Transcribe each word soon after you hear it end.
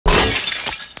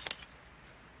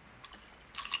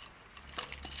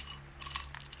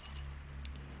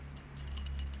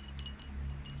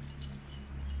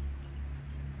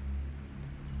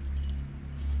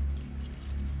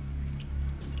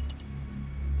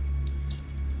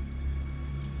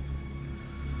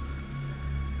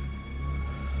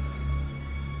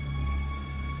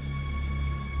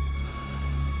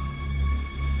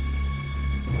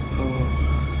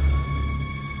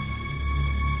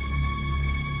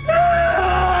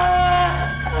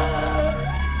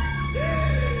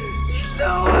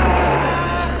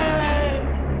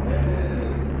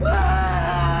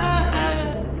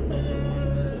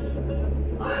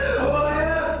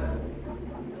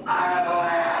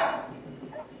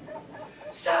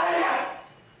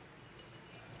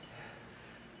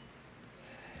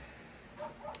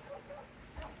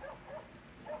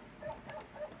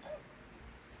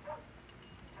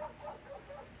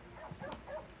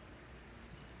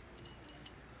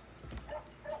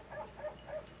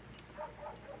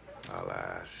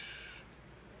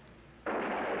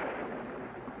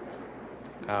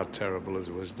How terrible is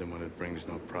wisdom when it brings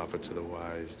no profit to the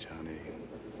wise, Johnny?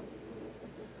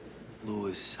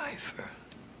 Louis Cyphre.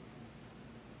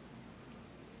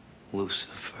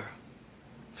 Lucifer.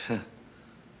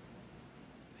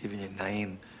 Even your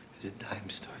name is a dime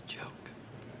store joke.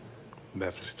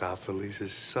 Mephistopheles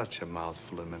is such a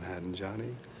mouthful in Manhattan, Johnny.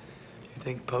 You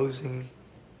think posing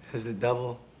as the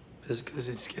devil just because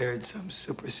it scared some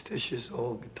superstitious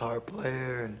old guitar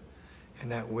player and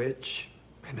that witch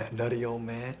and that nutty old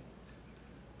man?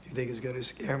 You think it's gonna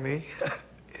scare me?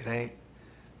 It ain't.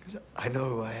 Because I know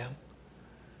who I am.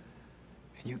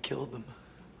 And you killed them.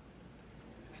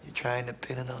 And you're trying to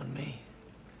pin it on me.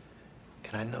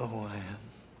 And I know who I am.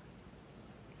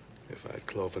 If I had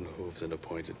cloven hooves and a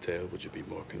pointed tail, would you be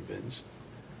more convinced?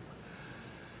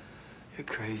 You're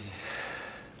crazy.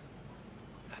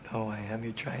 I know who I am.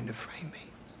 You're trying to frame me.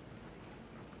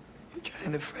 You're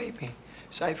trying to frame me.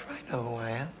 Cyphre, I know who I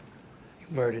am. You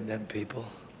murdered them people.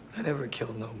 I never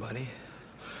killed nobody.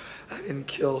 I didn't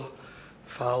kill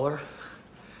Fowler.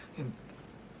 And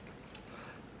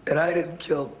I didn't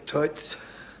kill Toots.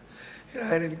 And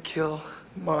I didn't kill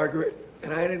Margaret.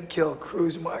 And I didn't kill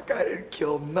Cruzmark. I didn't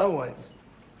kill no one.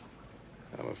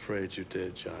 I'm afraid you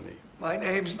did, Johnny. My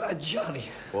name's not Johnny.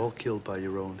 All killed by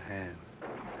your own hand,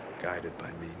 guided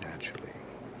by me, naturally.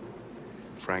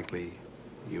 Frankly,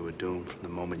 you were doomed from the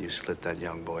moment you slit that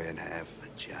young boy in half,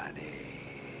 Johnny.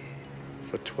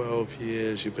 For 12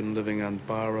 years, you've been living on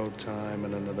borrowed time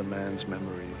and another man's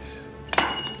memories.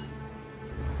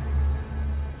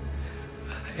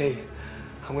 Hey,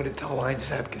 I'm gonna tell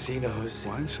Winesap because he knows.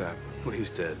 Winesap? Well, he's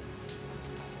dead.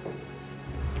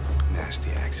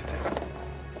 Nasty accident.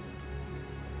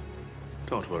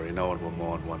 Don't worry, no one will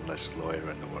mourn one less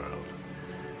lawyer in the world.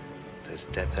 There's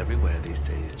death everywhere these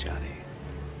days, Johnny.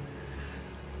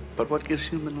 But what gives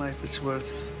human life its worth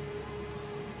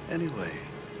anyway?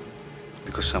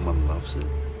 Because someone loves it,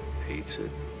 hates it.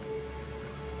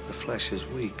 The flesh is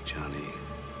weak, Johnny.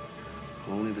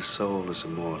 Only the soul is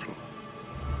immortal.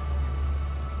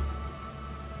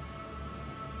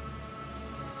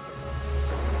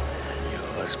 And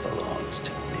yours belongs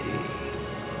to me.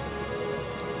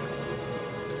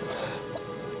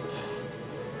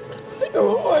 I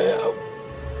know who I am.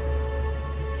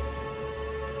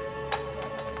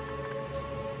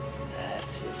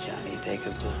 That's it, Johnny. Take a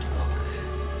good look.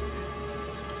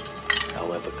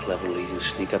 However cleverly you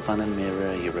sneak up on a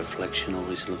mirror, your reflection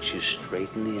always looks you straight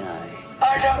in the eye.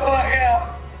 I know who I am.